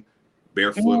grounding,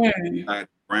 barefoot,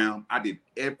 ground. I did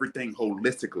everything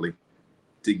holistically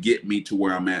to get me to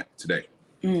where I'm at today.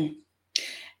 And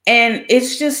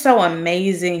it's just so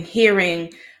amazing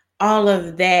hearing all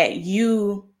of that.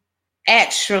 You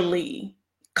actually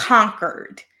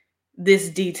conquered this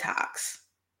detox.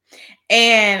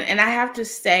 And I have to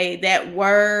say, that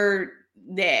word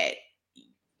that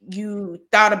you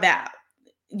thought about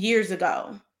years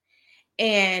ago,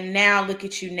 and now look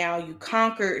at you now, you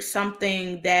conquered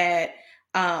something that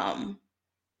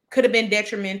could have been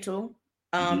detrimental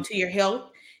to your health.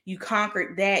 You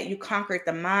conquered that. You conquered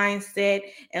the mindset.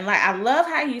 And like, I love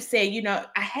how you said, you know,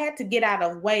 I had to get out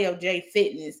of Way of J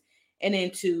Fitness and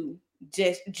into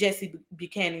Jesse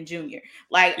Buchanan Jr.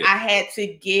 Like, I had to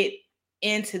get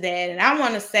into that. And I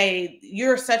want to say,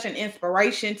 you're such an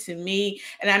inspiration to me.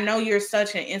 And I know you're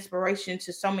such an inspiration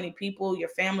to so many people, your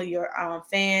family, your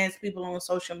fans, people on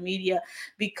social media,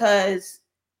 because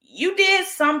you did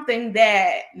something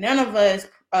that none of us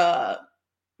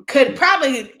could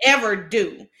probably ever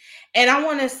do. And I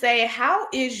want to say, how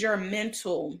is your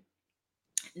mental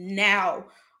now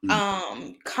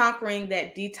conquering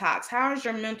that detox? How is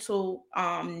your mental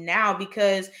now?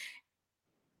 Because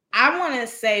I want to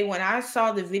say, when I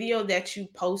saw the video that you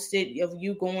posted of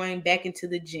you going back into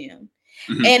the gym,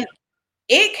 and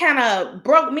it kind of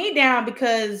broke me down,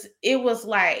 because it was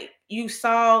like you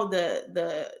saw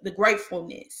the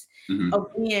gratefulness of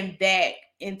being back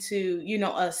into,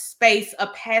 a space, a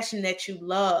passion that you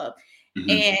love. Mm-hmm.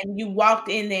 And you walked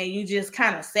in there, you just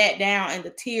kind of sat down and the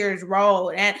tears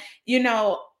rolled. And,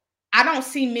 I don't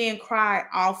see men cry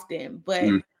often, but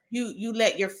Mm-hmm. you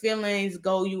let your feelings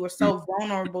go. You were so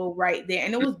vulnerable right there.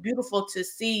 And it was beautiful to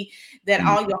see that Mm-hmm.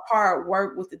 all your hard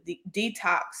work with the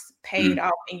detox paid Mm-hmm.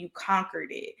 off and you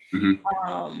conquered it.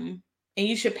 Mm-hmm. And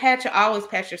you should always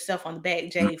pat yourself on the back,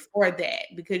 Jay, for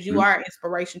that, because you Mm-hmm. are an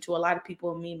inspiration to a lot of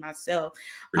people, me myself.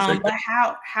 Appreciate But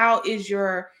that. how is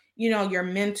your your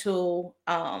mental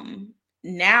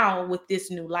now with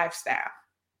this new lifestyle?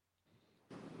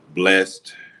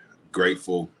 Blessed,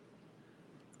 grateful,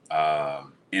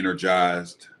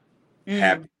 energized,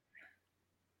 happy. Mm.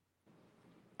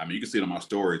 I mean, you can see it on my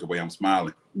stories the way I'm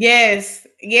smiling. Yes,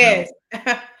 You know,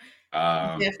 yes.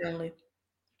 um, Definitely.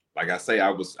 like I say, I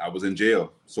was in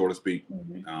jail, so to speak.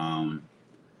 Mhm. Um,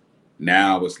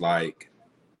 Now it's like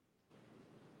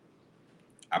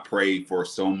I prayed for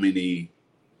so many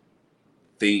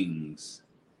things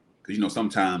because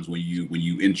sometimes when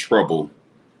you in trouble,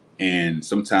 and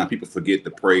sometimes people forget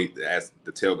to pray,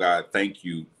 to tell God thank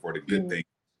you for the good Mm. things.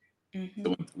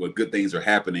 So Mhm. when good things are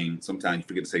happening, sometimes you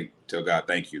forget to tell God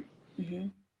thank you.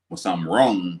 Mhm. When something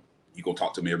wrong, you go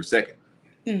talk to me every second.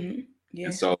 Mhm. And Yeah.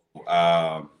 so,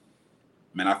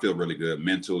 man, I feel really good.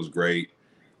 Mental is great.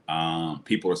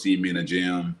 People are seeing me in the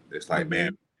gym. It's like,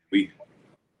 man, Mhm. we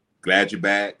glad you're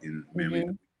back, and man, we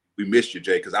Mhm. we missed you,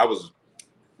 Jay. Because I was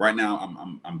right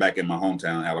now. I'm back in my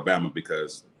hometown, Alabama,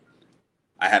 because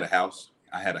I had a house.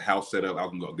 I had a house set up. I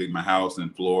was gonna go get my house in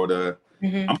Florida. I'm,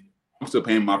 Mhm. I'm still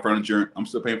paying my furniture. I'm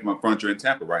still paying for my furniture in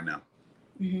Tampa right now.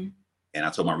 Mhm. And I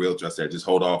told my realtor, I said, just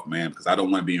hold off, man, because I don't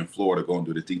want to be in Florida going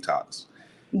through the detox.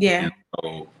 And Yeah.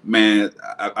 so, man,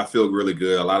 I feel really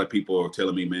good. A lot of people are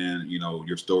telling me, man,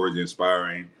 your story is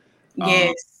inspiring. Um,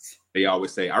 Yes. they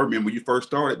always say, I remember when you first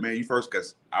started, man,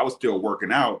 because I was still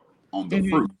working out on the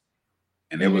fruit. Mhm.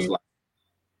 And it was Mhm. like,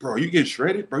 bro, you getting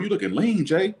shredded? Bro, you looking lean,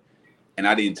 Jay. And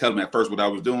I didn't tell them at first what I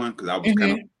was doing because I was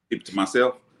kind of Mhm. keep it to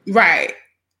myself. Right.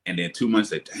 And then 2 months,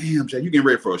 said, damn, Jay, you getting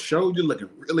ready for a show? You're looking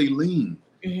really lean.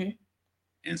 Mhm.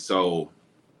 And so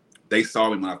they saw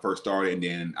me when I first started, and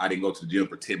then I didn't go to the gym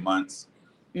for 10 months.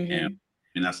 And Mhm.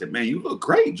 and I said, man, you look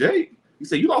great, Jay. He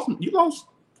said, you lost,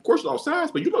 of course, you lost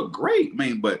size, but you look great,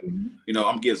 man. But Mhm.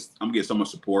 I'm getting so much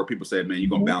support. People said, man, you're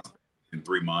gonna Mhm. bounce back in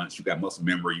 3 months. You got muscle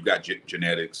memory, you got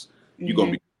genetics. You're gonna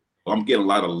Mhm. be. Well, I'm getting a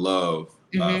lot of love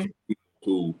from Mhm. people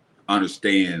who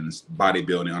understands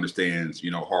bodybuilding, understands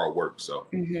hard work. So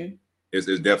Mhm. it's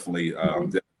definitely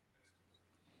Mhm.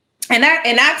 And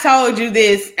I told you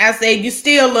this. I said you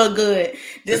still look good,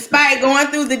 despite going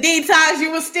through the detox.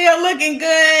 You were still looking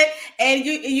good, and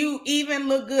you even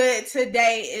look good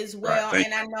today as right. well. Thank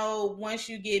And I know once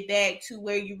you get back to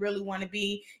where you really want to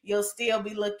be, you'll still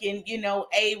be looking,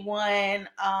 A1,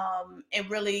 and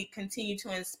really continue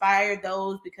to inspire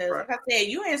those you. because, Right. like I said,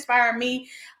 you inspire me,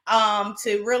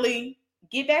 to really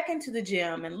get back into the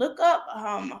gym and look up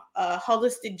a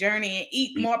holistic journey and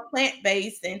eat Mhm. more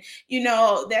plant-based. And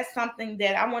that's something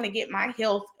that I want to get my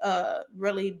health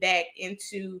really back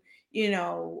into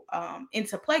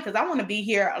play, because I want to be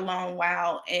here a long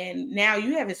while. And now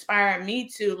you have inspired me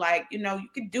to, like, you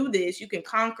can do this. You can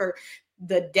conquer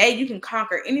you can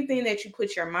conquer anything that you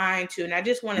put your mind to. And I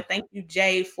just want to thank you,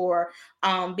 Jay, for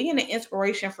being an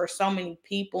inspiration for so many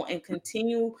people, and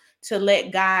continue to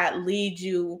let God lead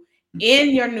you in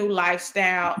your new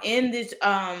lifestyle, in this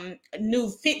new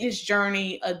fitness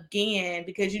journey again,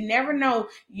 because you never know,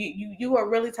 you are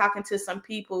really talking to some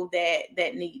people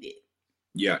that need it.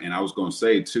 Yeah, and I was gonna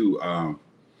say too,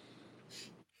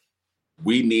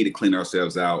 we need to clean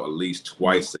ourselves out at least Mhm.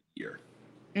 twice a year.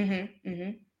 Mhm.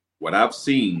 Mhm. What I've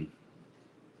seen,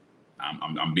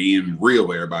 I'm being real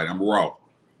with everybody. I'm raw.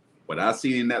 What I've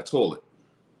seen in that toilet,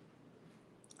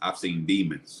 I've seen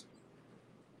demons.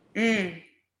 Mm.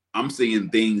 I'm seeing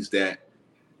things that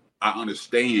I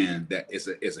understand that it's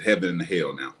a heaven and a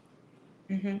hell now.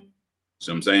 Mhm.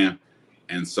 See what I'm saying?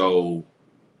 And so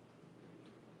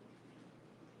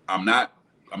I'm not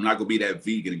I'm not gonna be that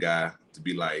vegan guy to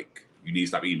be like, you need to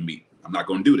stop eating meat. I'm not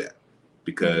gonna do that Mhm.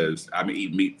 because I've been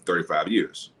eating meat for 35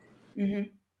 years. Mhm.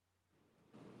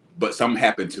 But something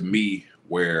happened to me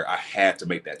where I had to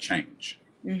make that change.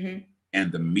 Mhm.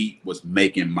 And the meat was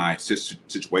making my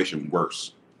situation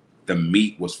worse. The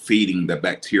meat was feeding the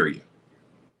bacteria.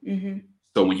 Mhm.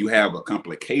 So when you have a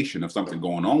complication of something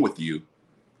going on with you,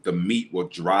 the meat will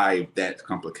drive that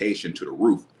complication to the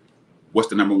roof. What's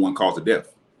the number one cause of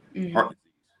death? Heart Mhm.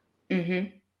 disease,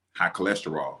 Mhm. high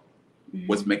cholesterol.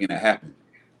 What's Mhm. making that happen?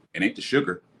 It ain't the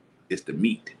sugar, it's the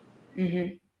meat.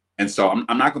 Mhm. And so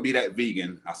I'm not gonna be that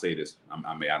vegan. I say this.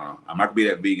 I mean, I don't know. I'm not gonna be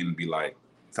that vegan and be like,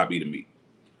 stop eating meat.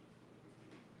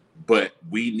 But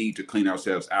we need to clean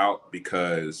ourselves out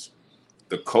because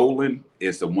the colon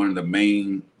is one of the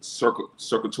main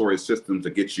circulatory systems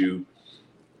that get you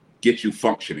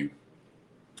functioning.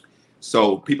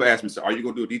 So people ask me, so are you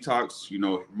going to do a detox,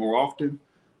 more often?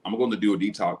 I'm going to do a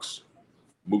detox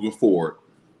moving forward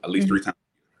at least 3 times.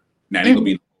 Now it ain't going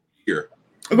to be here.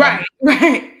 Right.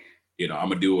 I'm going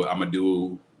to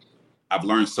do, I've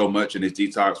learned so much in this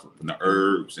detox from the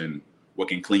herbs and what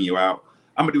can clean you out.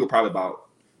 I'm going to do probably about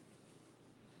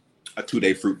a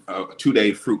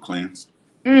 2-day fruit cleanse.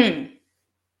 Clean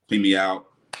me out,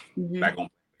 back on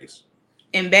base.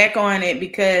 And back on it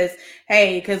because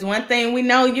one thing we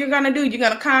know you're going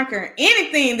to conquer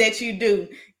anything that you do.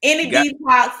 Any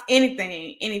detox,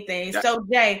 anything. Yeah. So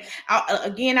Jay,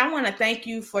 I want to thank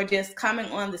you for just coming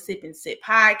on the Sip and Sit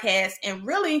podcast and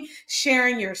really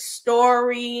sharing your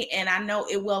story. And I know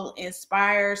it will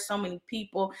inspire so many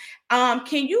people.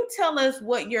 Can you tell us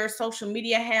what your social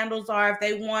media handles are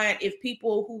if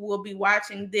people who will be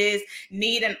watching this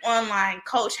need an online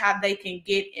coach, how they can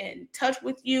get in touch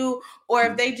with you, or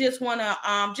if they just want to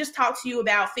just talk to you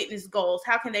about fitness goals,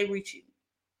 how can they reach you?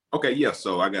 Okay, yeah.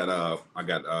 So I got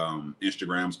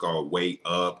Instagrams called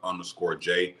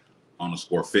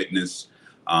way_up_J_fitness.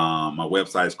 My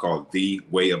website is called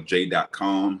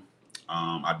thewayofj.com.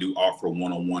 I do offer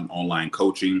one-on-one online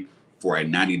coaching for a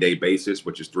 90-day basis,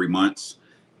 which is 3 months.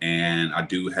 And I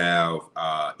do have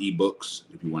ebooks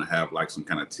if you want to have like some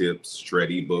kind of tips,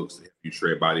 shred ebooks, you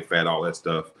shred body fat, all that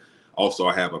stuff. Also,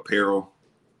 I have apparel.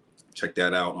 Check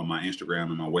that out on my Instagram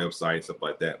and my website, stuff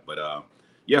like that. But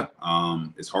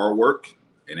it's hard work.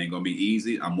 It ain't gonna be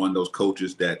easy. I'm one of those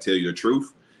coaches that tell you the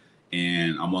truth,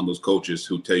 and I'm one of those coaches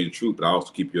who tell you the truth, but I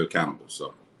also keep you accountable.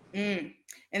 So, and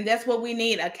that's what we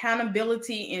need: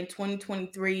 accountability in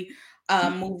 2023,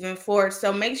 moving forward.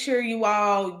 So make sure you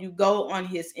go on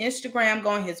his Instagram,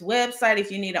 go on his website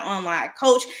if you need an online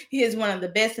coach. He is one of the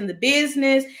best in the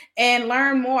business, and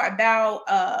learn more about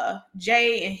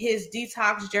Jay and his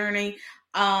detox journey.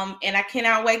 And I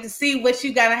cannot wait to see what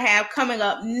you're gonna have coming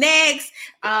up next.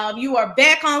 You are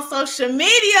back on social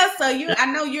media, so I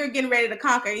know you're getting ready to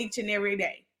conquer each and every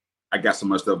day. I got so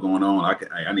much stuff going on.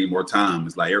 I need more time.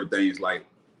 It's like everything's like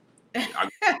I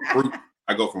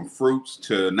go from fruits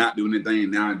to not doing anything.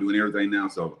 Now I'm doing everything now.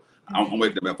 So I'm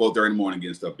waking up at 4:30 in the morning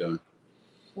getting stuff done.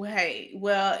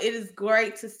 Well, it is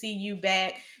great to see you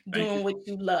back doing what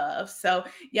you love. So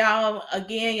y'all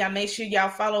make sure y'all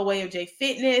follow Way of J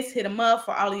Fitness. Hit them up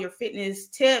for all of your fitness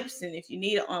tips and if you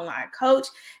need an online coach.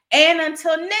 And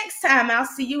until next time, I'll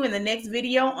see you in the next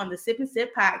video on the Sip and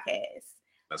Sip podcast.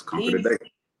 Let's conquer the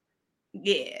day.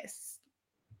 Yes.